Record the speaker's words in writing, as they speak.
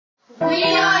We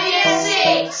are Year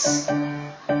 6! We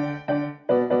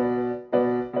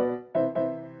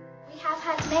have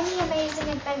had many amazing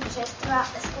adventures throughout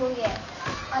the school year.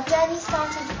 Our journey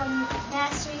started from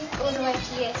nursery all the way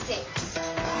to Year 6.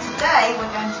 Today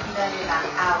we're going to be learning about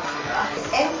algebra. Is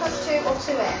n plus 2 or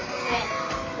 2n? N.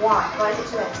 Why? Why is it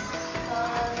 2n?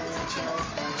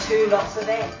 Because 2 lots of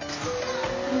n.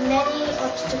 many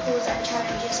obstacles and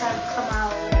challenges have come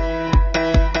our way.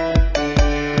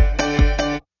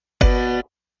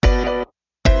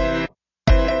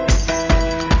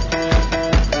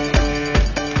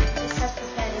 This has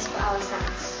prepared us for our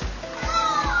exams.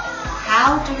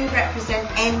 How do we represent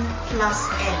n plus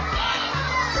n?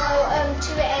 Well,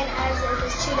 2n as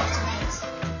there's 2 lots of n's.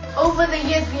 Over the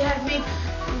years we have made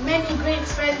many great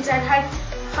friends and had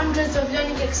hundreds of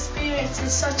learning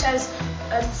experiences such as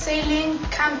sailing,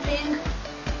 camping,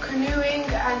 canoeing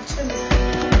and swimming.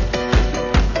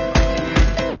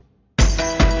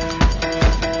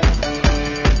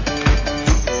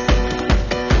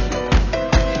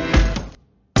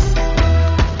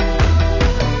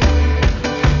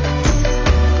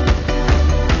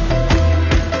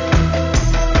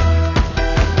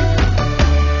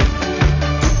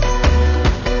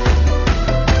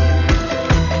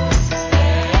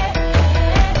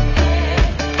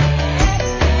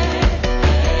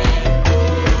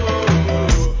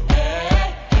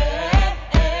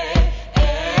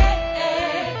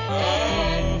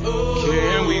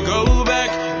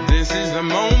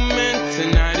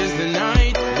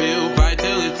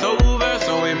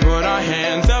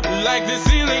 Like the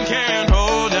ceiling can't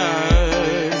hold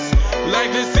us.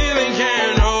 Like the ceiling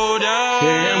can't hold us.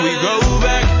 Can we go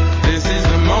back? This is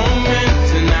the moment.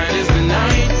 Tonight is the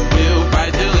night. We'll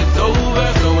fight till it's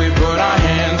over. So we put our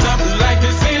hands up. Like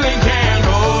the ceiling can't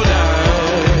hold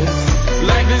us.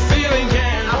 Like the ceiling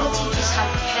can't hold us. Our teachers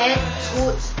have cared,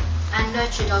 taught and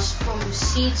nurtured us from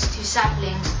seeds to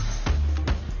saplings.